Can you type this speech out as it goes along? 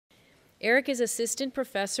Eric is assistant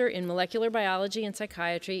professor in molecular biology and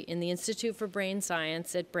psychiatry in the Institute for Brain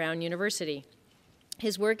Science at Brown University.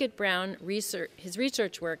 His work at Brown, his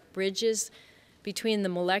research work bridges between the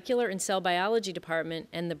molecular and cell biology department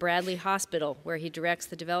and the Bradley Hospital, where he directs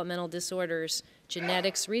the developmental disorders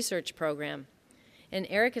genetics research program. And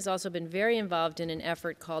Eric has also been very involved in an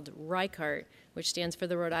effort called RHICART, which stands for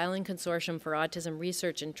the Rhode Island Consortium for Autism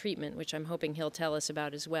Research and Treatment, which I'm hoping he'll tell us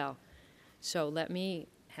about as well. So let me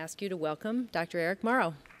ask you to welcome Dr. Eric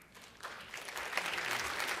Morrow.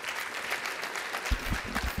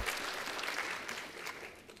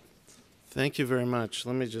 Thank you very much.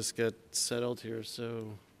 Let me just get settled here.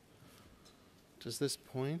 So does this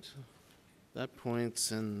point? That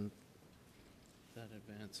points and that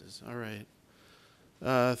advances. All right.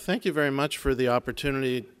 Thank you very much for the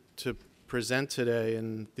opportunity to present today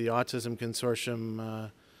in the Autism Consortium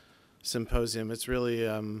Symposium. It's really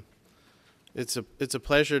it's a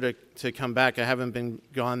pleasure to come back. I haven't been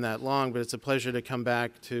gone that long, but it's a pleasure to come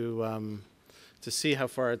back to see how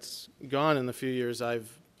far it's gone in the few years I've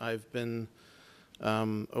been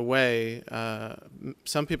away.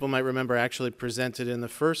 Some people might remember I actually presented in the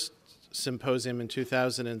first symposium in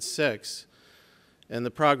 2006. And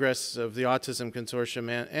the progress of the Autism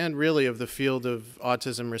Consortium and really of the field of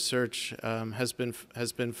autism research has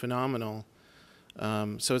been phenomenal.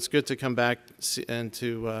 So it's good to come back and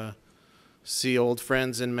to see old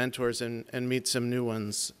friends and mentors and meet some new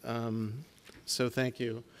ones. So thank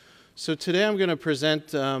you. So today I'm going to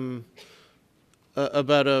present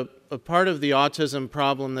about a part of the autism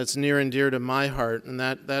problem that's near and dear to my heart, and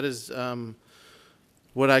that is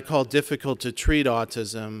what I call difficult to treat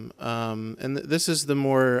autism, and this is the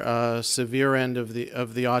more severe end of the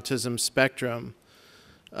autism spectrum.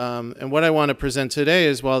 And what I want to present today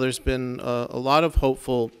is, while there's been a lot of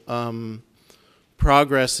hopeful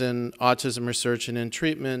progress in autism research and in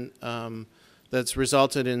treatment that's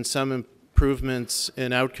resulted in some improvements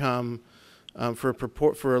in outcome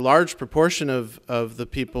for a large proportion of the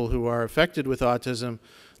people who are affected with autism,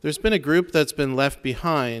 there's been a group that's been left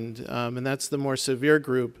behind, and that's the more severe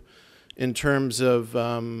group in terms of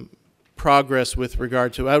progress with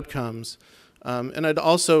regard to outcomes. And I'd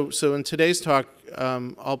also, so in today's talk,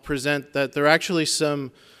 I'll present that there are actually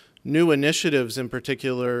some new initiatives in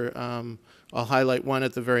particular. I'll highlight one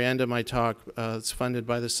at the very end of my talk. It's funded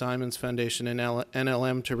by the Simons Foundation and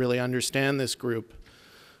NLM to really understand this group.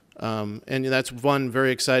 And that's one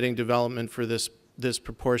very exciting development for this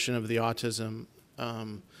proportion of the autism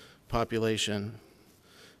population.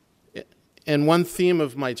 And one theme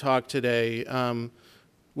of my talk today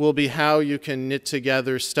will be how you can knit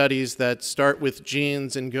together studies that start with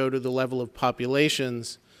genes and go to the level of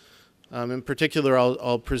populations. In particular,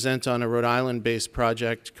 I'll present on a Rhode Island-based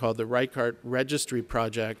project called the RHICART Registry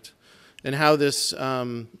Project, and how this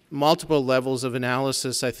multiple levels of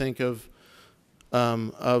analysis, I think, of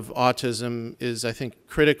autism is, I think,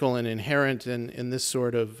 critical and inherent in this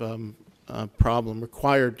sort of problem,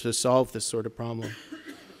 required to solve this sort of problem.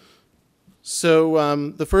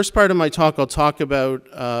 So the first part of my talk, I'll talk about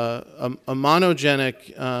a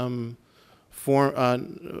monogenic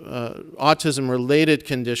autism-related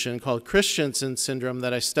condition called Christensen syndrome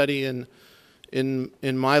that I study in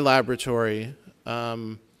my laboratory.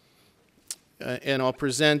 And I'll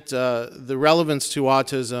present the relevance to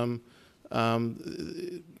autism.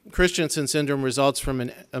 Christensen syndrome results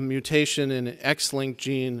from a mutation in an X-linked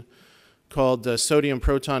gene called sodium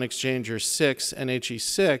proton exchanger 6,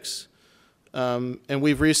 NHE6, and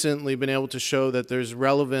we've recently been able to show that there's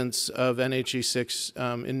relevance of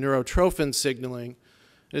NHE6 in neurotrophin signaling.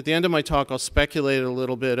 And at the end of my talk, I'll speculate a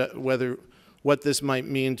little bit what this might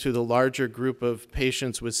mean to the larger group of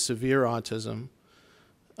patients with severe autism.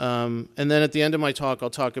 And then at the end of my talk, I'll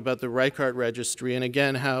talk about the RHICART registry, and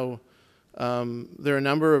again how there are a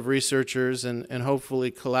number of researchers and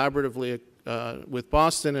hopefully collaboratively with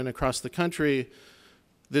Boston and across the country,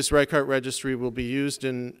 this RHICART registry will be used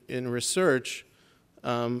in research.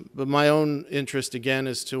 But my own interest, again,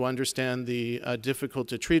 is to understand the difficult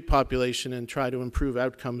to treat population and try to improve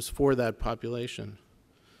outcomes for that population.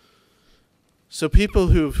 So people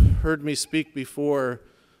who've heard me speak before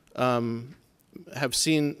have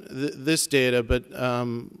seen this data, but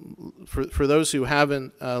for those who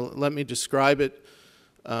haven't, let me describe it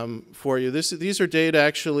for you. These are data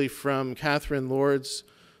actually from Catherine Lord's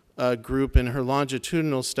group in her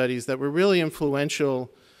longitudinal studies that were really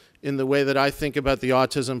influential in the way that I think about the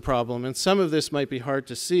autism problem. And some of this might be hard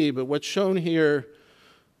to see, but what's shown here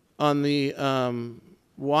on the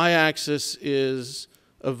y-axis is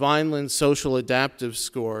a Vineland social adaptive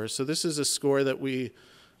score. So this is a score that we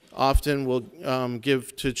often will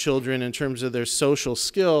give to children in terms of their social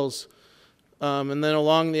skills. And then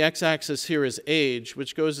along the x-axis here is age,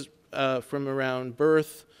 which goes from around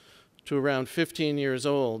birth to around 15 years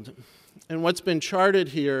old. And what's been charted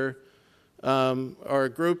here are a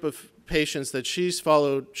group of patients that she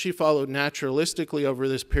followed naturalistically over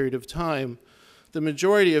this period of time, the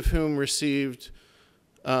majority of whom received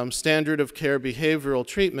standard of care behavioral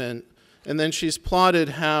treatment. And then she's plotted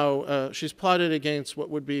how, she's plotted against what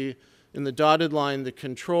would be in the dotted line the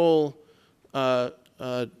control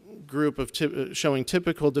group of showing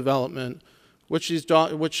typical development. What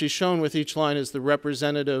she's shown with each line is the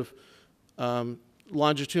representative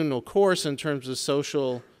longitudinal course in terms of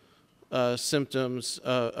social symptoms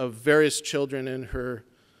of various children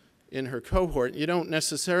in her cohort. You don't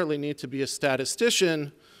necessarily need to be a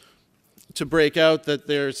statistician to break out that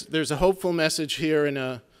there's a hopeful message here and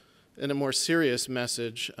a more serious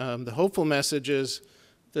message. The hopeful message is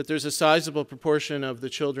that there's a sizable proportion of the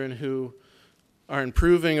children who are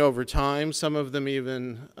improving over time, some of them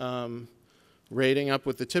even rating up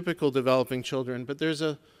with the typical developing children. But there's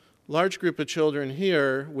a large group of children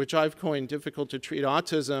here, which I've coined difficult to treat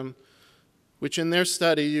autism, which in their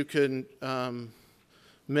study you can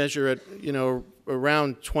measure at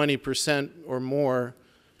around 20% or more,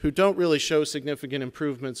 who don't really show significant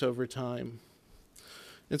improvements over time.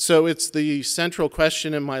 And so it's the central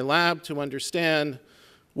question in my lab to understand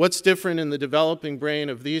what's different in the developing brain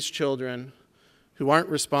of these children who aren't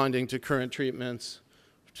responding to current treatments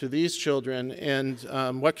to these children,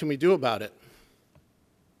 and what can we do about it?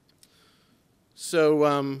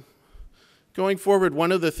 So going forward,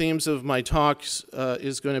 one of the themes of my talks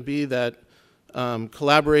is going to be that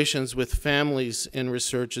collaborations with families in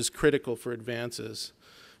research is critical for advances.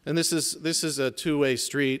 And this is a two-way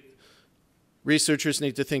street. Researchers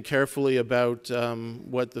need to think carefully about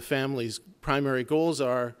what the family's primary goals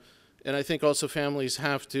are, and I think also families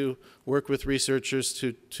have to work with researchers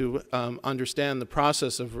to understand the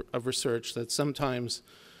process of research, that sometimes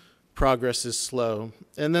progress is slow.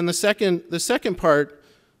 And then the second part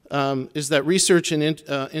is that research and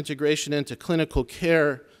integration into clinical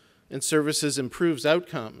care and services improves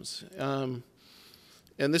outcomes. And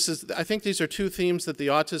I think these are two themes that the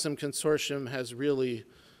Autism Consortium has really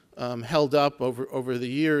held up over the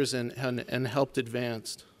years and helped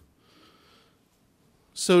advance.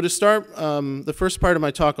 So to start the first part of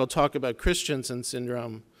my talk, I'll talk about Christensen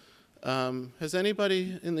syndrome. Has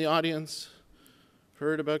anybody in the audience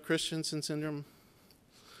heard about Christensen syndrome?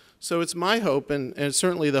 So it's my hope, and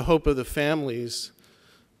certainly the hope of the families,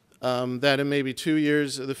 that in maybe 2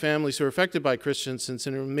 years, the families who are affected by Christensen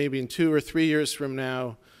syndrome, maybe in 2 or 3 years from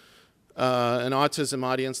now, an autism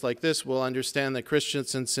audience like this will understand that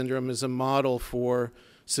Christensen syndrome is a model for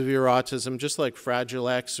severe autism, just like Fragile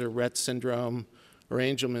X or Rett syndrome or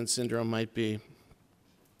Angelman syndrome might be.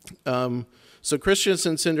 So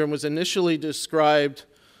Christensen syndrome was initially described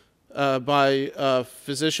by a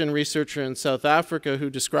physician researcher in South Africa who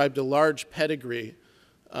described a large pedigree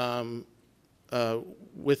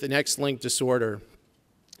with an X-linked disorder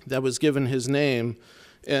that was given his name.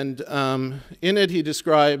 And in it he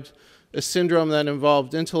described a syndrome that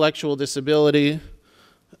involved intellectual disability,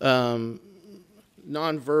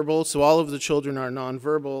 nonverbal, so all of the children are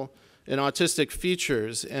nonverbal, and autistic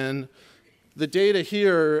features. And the data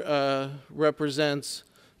here represents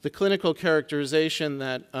the clinical characterization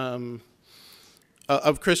that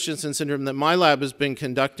of Christensen syndrome that my lab has been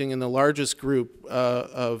conducting in the largest group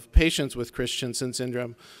of patients with Christensen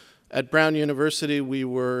syndrome. At Brown University, we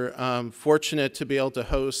were fortunate to be able to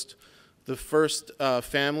host the first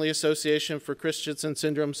family association for Christensen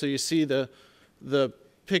syndrome. So you see the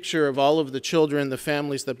picture of all of the children, the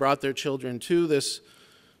families that brought their children to this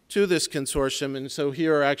consortium. And so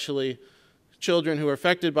here are actually children who are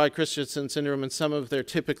affected by Christensen syndrome and some of their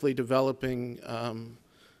typically developing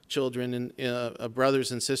children, and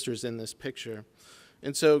brothers and sisters in this picture.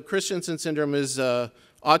 And so Christensen syndrome is an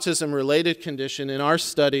autism-related condition. In our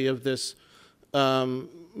study of this,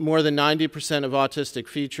 more than 90% of autistic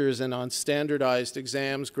features, and on standardized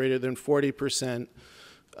exams, greater than 40%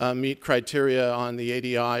 meet criteria on the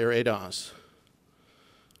ADI or ADOS.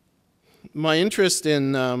 My interest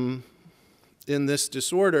in this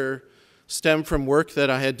disorder stemmed from work that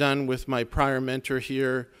I had done with my prior mentor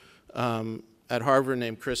here at Harvard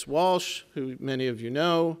named Chris Walsh, who many of you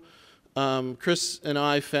know. Chris and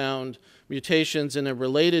I found mutations in a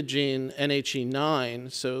related gene,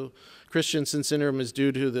 NHE9. So Christensen syndrome is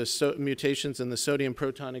due to the mutations in the sodium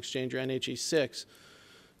proton exchanger NHE6.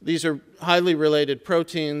 These are highly related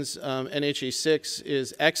proteins. NHE6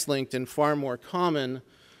 is X-linked and far more common.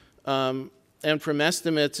 And from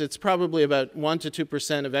estimates, it's probably about 1% to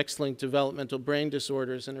 2% of X-linked developmental brain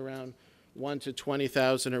disorders and around 1 to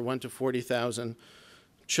 20,000 or 1 to 40,000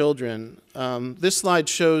 children. This slide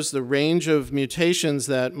shows the range of mutations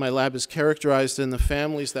that my lab has characterized in the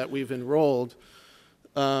families that we've enrolled.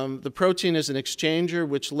 The protein is an exchanger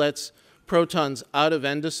which lets protons out of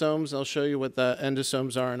endosomes. I'll show you what the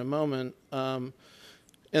endosomes are in a moment. And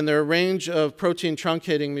there are a range of protein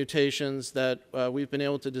truncating mutations that we've been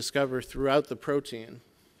able to discover throughout the protein.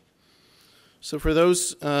 So for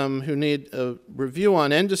those who need a review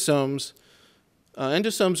on endosomes,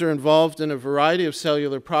 endosomes are involved in a variety of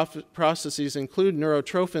cellular processes, include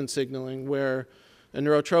neurotrophin signaling, where a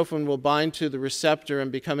neurotrophin will bind to the receptor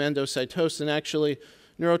and become endocytosis. And actually,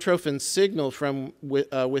 neurotrophins signal from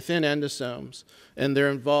within endosomes, and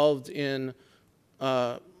they're involved in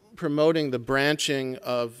promoting the branching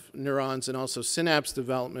of neurons and also synapse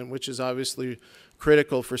development, which is obviously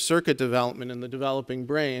critical for circuit development in the developing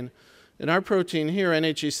brain. And our protein here,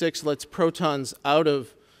 NHE6, lets protons out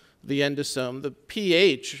of the endosome. The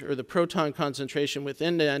pH, or the proton concentration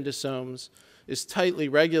within the endosomes, is tightly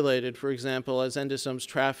regulated, for example, as endosomes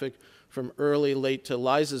traffic from early, late to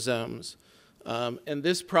lysosomes. And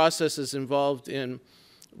this process is involved in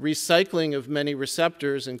recycling of many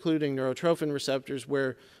receptors, including neurotrophin receptors,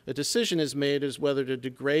 where a decision is made as whether to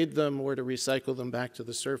degrade them or to recycle them back to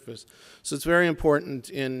the surface. So it's very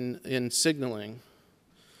important in signaling.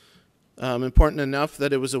 Important enough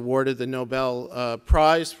that it was awarded the Nobel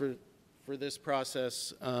Prize for this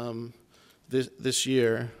process this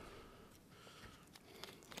year.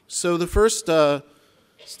 So the first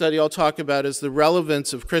study I'll talk about is the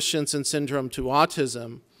relevance of Christensen syndrome to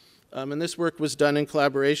autism. And this work was done in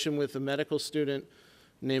collaboration with a medical student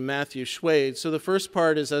named Matthew Schwade. So the first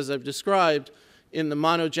part is, as I've described, in the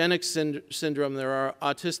monogenic syndrome there are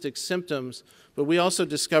autistic symptoms, but we also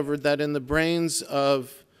discovered that in the brains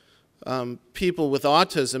of people with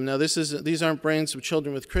autism, now these aren't brains of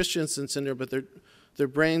children with Christensen syndrome, but they're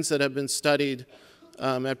brains that have been studied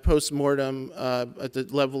at postmortem at the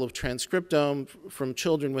level of transcriptome from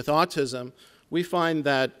children with autism. We find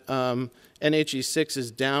that NHE6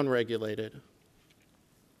 is downregulated.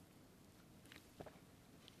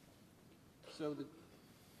 So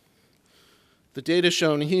the data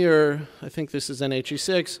shown here, I think this is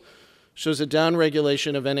NHE6, shows a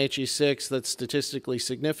downregulation of NHE6 that's statistically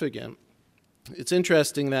significant. It's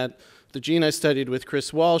interesting that the gene I studied with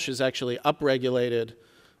Chris Walsh is actually upregulated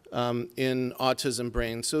in autism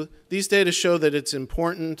brains. So these data show that it's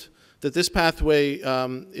important, that this pathway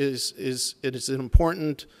is an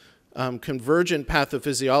important convergent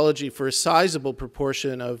pathophysiology for a sizable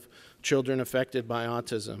proportion of children affected by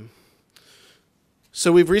autism.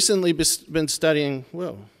 So we've recently been studying,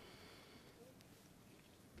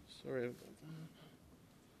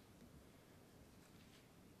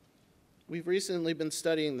 We've recently been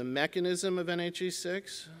studying the mechanism of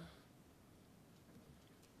NHE6.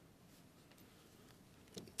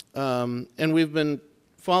 And we've been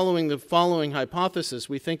following the following hypothesis.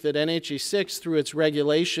 We think that NHE6, through its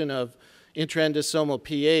regulation of intraendosomal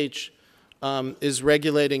pH, is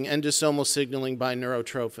regulating endosomal signaling by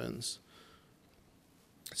neurotrophins.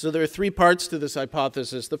 So there are three parts to this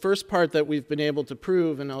hypothesis. The first part that we've been able to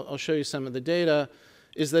prove, and I'll show you some of the data,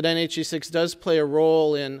 is that NHE6 does play a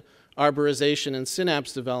role in arborization and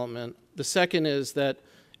synapse development. The second is that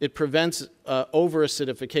it prevents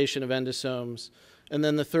over-acidification of endosomes. And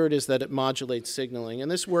then the third is that it modulates signaling. And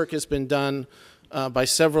this work has been done by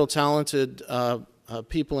several talented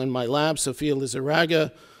people in my lab, Sophia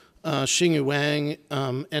Lizarraga, Xingyu Wang,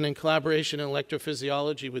 and in collaboration in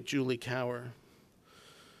electrophysiology with Julie Cower.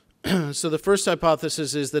 So the first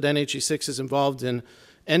hypothesis is that NHE6 is involved in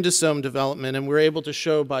endosome development, and we're able to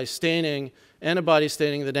show by staining, antibody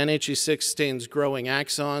staining, that NHE6 stains growing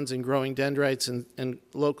axons and growing dendrites and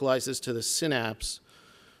localizes to the synapse.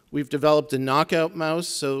 We've developed a knockout mouse,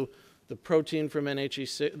 so the protein from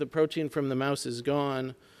NHE6, the protein from the mouse is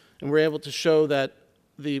gone, and we're able to show that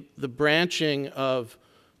the branching of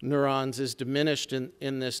neurons is diminished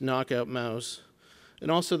in this knockout mouse. And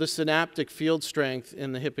also the synaptic field strength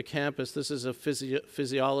in the hippocampus. This is a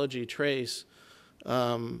physiology trace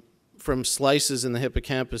from slices in the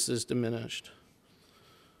hippocampus is diminished.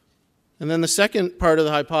 And then the second part of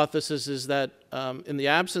the hypothesis is that in the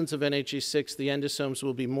absence of NHE6, the endosomes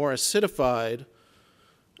will be more acidified,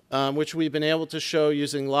 which we've been able to show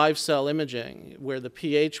using live cell imaging, where the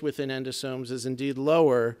pH within endosomes is indeed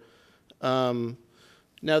lower.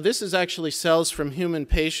 Now, this is actually cells from human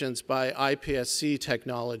patients by iPSC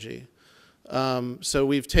technology. So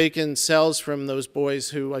we've taken cells from those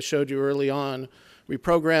boys who I showed you early on,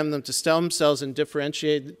 reprogrammed them to stem cells and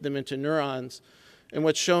differentiate them into neurons. And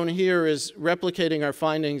what's shown here is replicating our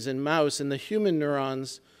findings in mouse. In the human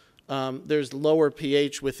neurons, there's lower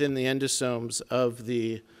pH within the endosomes of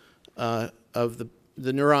the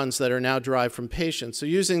neurons that are now derived from patients. So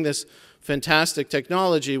using this fantastic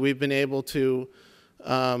technology, we've been able to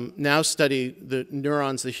now study the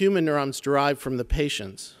neurons, the human neurons derived from the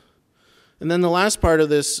patients. And then the last part of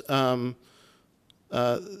this, our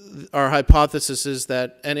hypothesis is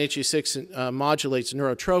that NHE6 modulates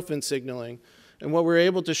neurotrophin signaling. And what we're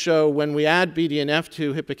able to show when we add BDNF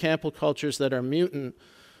to hippocampal cultures that are mutant,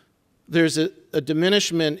 there's a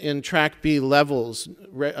diminishment in TrkB levels,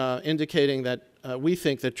 indicating that we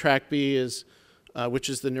think that TrkB is, which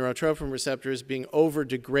is the neurotrophin receptor, is being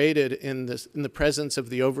over-degraded in the presence of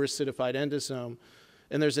the over-acidified endosome,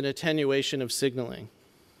 and there's an attenuation of signaling.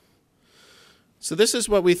 So this is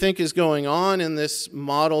what we think is going on in this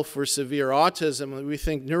model for severe autism. We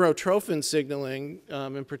think neurotrophin signaling,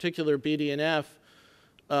 in particular BDNF,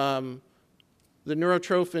 the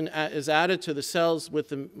neurotrophin is added to the cells with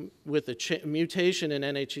the mutation in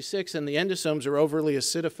NHE6, and the endosomes are overly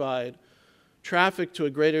acidified, trafficked to a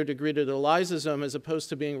greater degree to the lysosome as opposed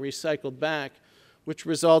to being recycled back, which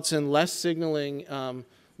results in less signaling,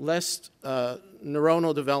 less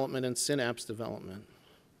neuronal development and synapse development.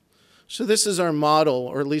 So this is our model,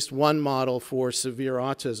 or at least one model for severe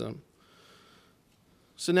autism.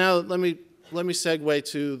 So now let me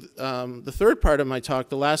segue to the third part of my talk,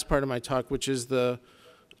 the last part of my talk, which is the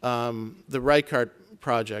Reichardt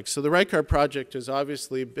project. So the Reichardt project has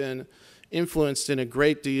obviously been influenced in a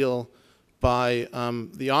great deal by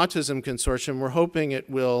the Autism Consortium. We're hoping it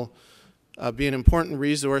will be an important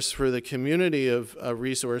resource for the community of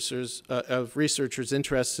researchers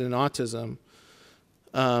interested in autism.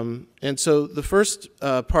 And so the first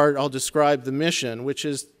part, I'll describe the mission, which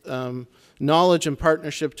is knowledge and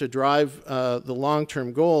partnership to drive the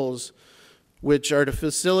long-term goals, which are to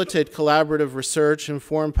facilitate collaborative research,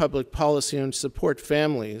 inform public policy, and support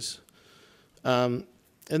families.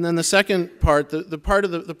 And then the second part, the part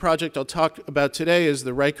of the project I'll talk about today is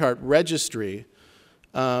the Reichardt Registry,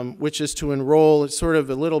 which is to enroll, it's sort of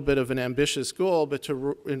a little bit of an ambitious goal, but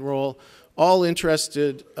to enroll all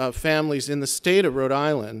interested families in the state of Rhode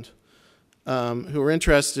Island who are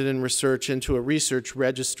interested in research into a research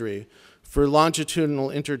registry for longitudinal,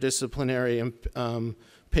 interdisciplinary, and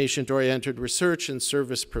patient-oriented research and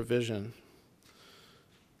service provision.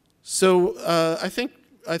 So I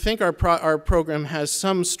think our program has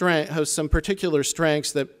some particular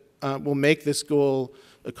strengths that will make this goal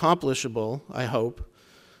accomplishable, I hope.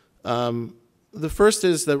 The first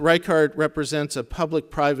is that Reichardt represents a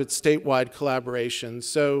public-private statewide collaboration.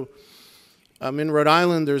 So in Rhode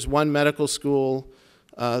Island, there's one medical school,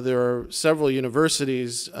 there are several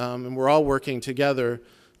universities, and we're all working together.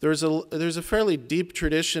 There's a fairly deep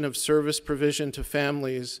tradition of service provision to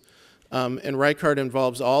families, and Reichardt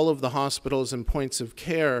involves all of the hospitals and points of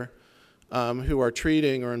care who are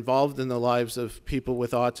treating or involved in the lives of people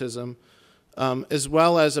with autism, as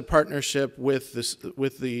well as a partnership with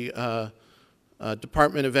the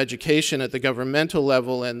Department of Education at the governmental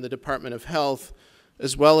level and the Department of Health,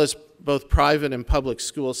 as well as both private and public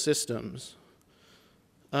school systems.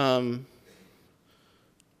 So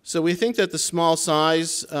we think that the small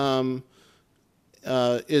size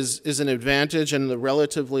is an advantage in the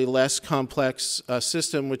relatively less complex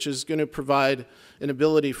system, which is going to provide an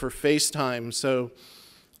ability for FaceTime. So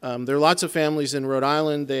there are lots of families in Rhode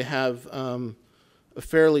Island. They have a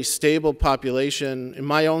fairly stable population. In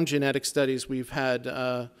my own genetic studies, we've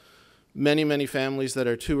had many, many families that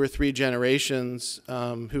are 2 or 3 generations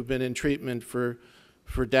who've been in treatment for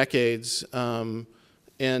decades. And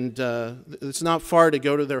it's not far to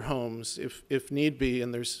go to their homes if need be,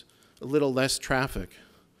 and there's a little less traffic.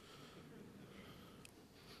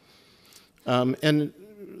 And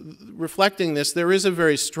reflecting this, there is a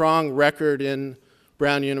very strong record in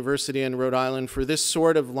Brown University and Rhode Island for this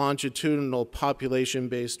sort of longitudinal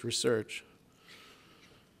population-based research.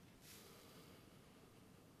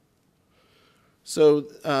 So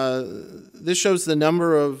this shows the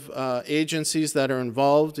number of agencies that are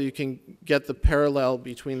involved. You can get the parallel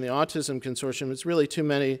between the Autism Consortium. It's really too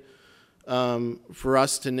many for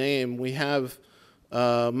us to name. We have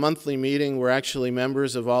a monthly meeting where actually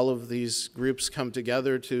members of all of these groups come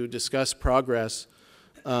together to discuss progress.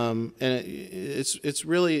 And it's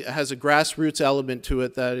really has a grassroots element to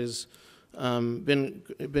it that has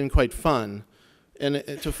been quite fun. And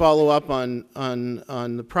to follow up on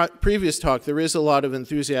the previous talk, there is a lot of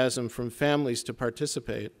enthusiasm from families to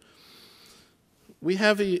participate. We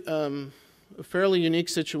have a fairly unique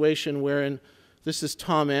situation wherein this is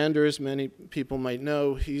Tom Anders, many people might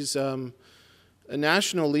know. He's a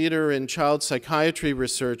national leader in child psychiatry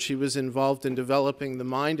research. He was involved in developing the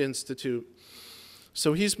Mind Institute,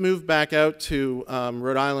 So he's moved back out to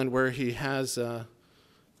Rhode Island, where he has a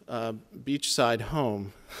beachside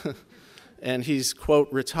home. And he's, quote,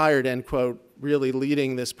 retired, end quote, really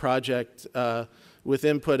leading this project with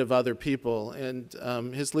input of other people.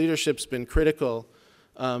 And his leadership's been critical.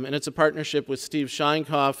 And it's a partnership with Steve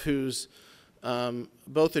Scheinkoff, who's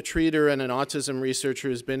both a treater and an autism researcher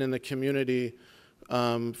who's been in the community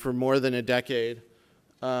for more than a decade.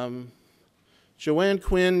 Joanne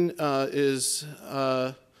Quinn is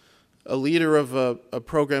a leader of a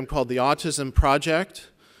program called the Autism Project.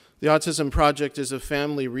 The Autism Project is a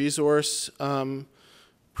family resource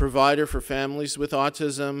provider for families with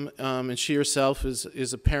autism, and she herself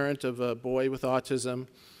is a parent of a boy with autism.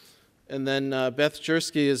 And then Beth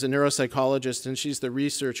Jersky is a neuropsychologist, and she's the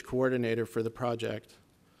research coordinator for the project.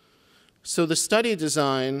 So the study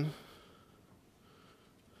design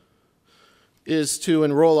is to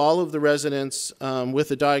enroll all of the residents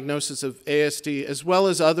with a diagnosis of ASD as well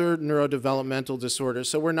as other neurodevelopmental disorders.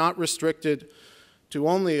 So we're not restricted to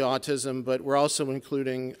only autism, but we're also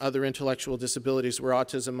including other intellectual disabilities where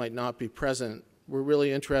autism might not be present. We're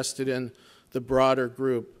really interested in the broader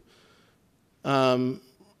group.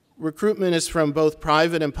 Recruitment is from both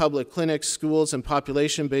private and public clinics, schools, and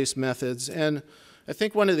population-based methods. And I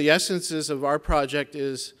think one of the essences of our project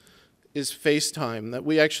is FaceTime, that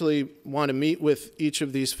we actually want to meet with each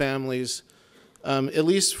of these families, at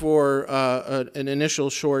least for an initial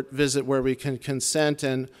short visit where we can consent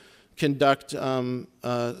and conduct some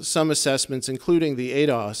assessments, including the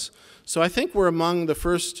ADOS. So I think we're among the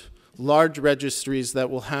first large registries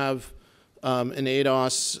that will have an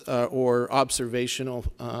ADOS or observational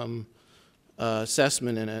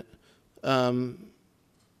assessment in it.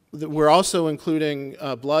 We're also including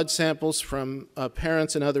blood samples from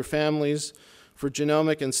parents and other families for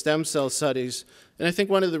genomic and stem cell studies. And I think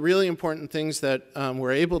one of the really important things that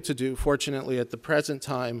we're able to do, fortunately at the present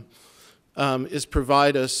time, is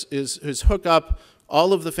hook up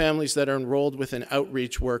all of the families that are enrolled with an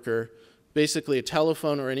outreach worker, basically a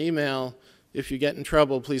telephone or an email. If you get in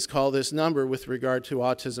trouble, please call this number with regard to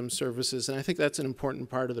autism services. And I think that's an important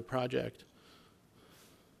part of the project.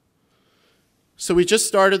 So we just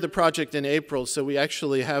started the project in April, so we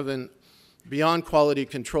actually haven't, beyond quality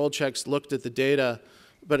control checks, looked at the data.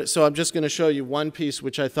 So I'm just going to show you one piece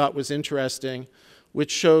which I thought was interesting,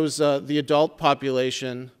 which shows the adult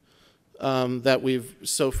population that we've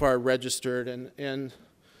so far registered, and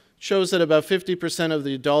shows that about 50% of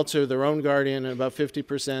the adults are their own guardian and about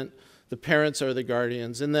 50% the parents are the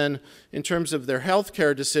guardians. And then in terms of their health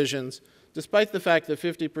care decisions, despite the fact that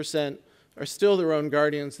 50% are still their own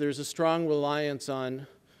guardians, there's a strong reliance on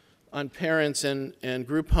parents and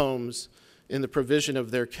group homes in the provision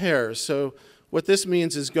of their care. So what this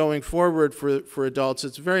means is going forward for adults,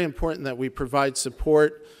 it's very important that we provide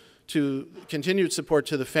continued support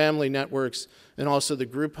to the family networks and also the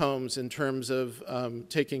group homes in terms of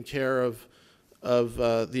taking care of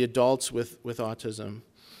the adults with autism.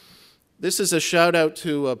 This is a shout out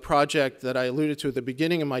to a project that I alluded to at the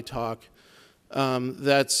beginning of my talk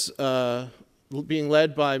that's being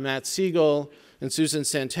led by Matt Siegel and Susan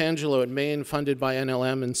Santangelo at Maine, funded by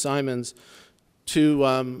NLM and Simons,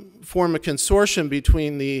 to form a consortium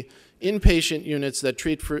between the inpatient units that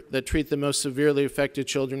treat the most severely affected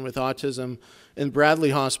children with autism, and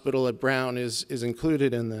Bradley Hospital at Brown is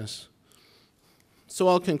included in this. So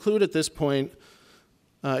I'll conclude at this point.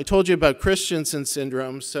 I told you about Christensen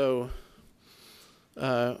syndrome, so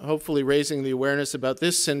hopefully raising the awareness about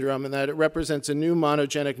this syndrome and that it represents a new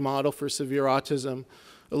monogenic model for severe autism,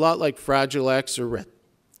 a lot like Fragile X or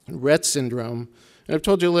Rett syndrome. And I've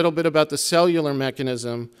told you a little bit about the cellular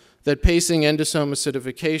mechanism that pacing endosome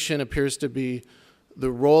acidification appears to be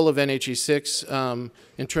the role of NHE6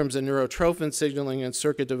 in terms of neurotrophin signaling and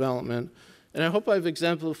circuit development. And I hope I've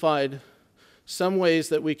exemplified some ways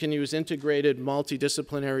that we can use integrated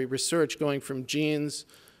multidisciplinary research going from genes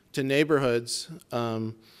to neighborhoods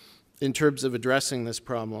in terms of addressing this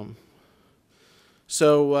problem.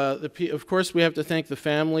 So of course we have to thank the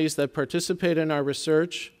families that participate in our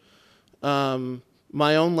research.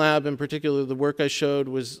 My own lab, in particular, the work I showed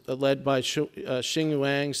was led by Xing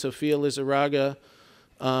Wang, Sophia Lizarraga,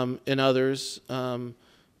 and others. The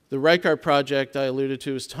Reichart project I alluded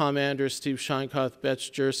to is Tom Anders, Steve Scheinkoff,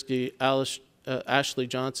 Beth Jersky, Ashley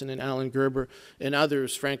Johnson, and Alan Gerber, and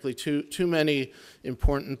others, frankly, too many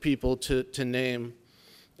important people to name.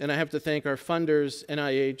 And I have to thank our funders,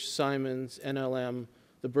 NIH, Simons, NLM,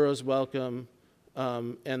 the Burroughs Wellcome,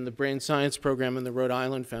 and the Brain Science Program and the Rhode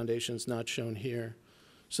Island Foundation is not shown here.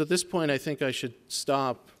 So at this point, I think I should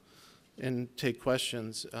stop and take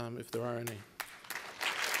questions if there are any.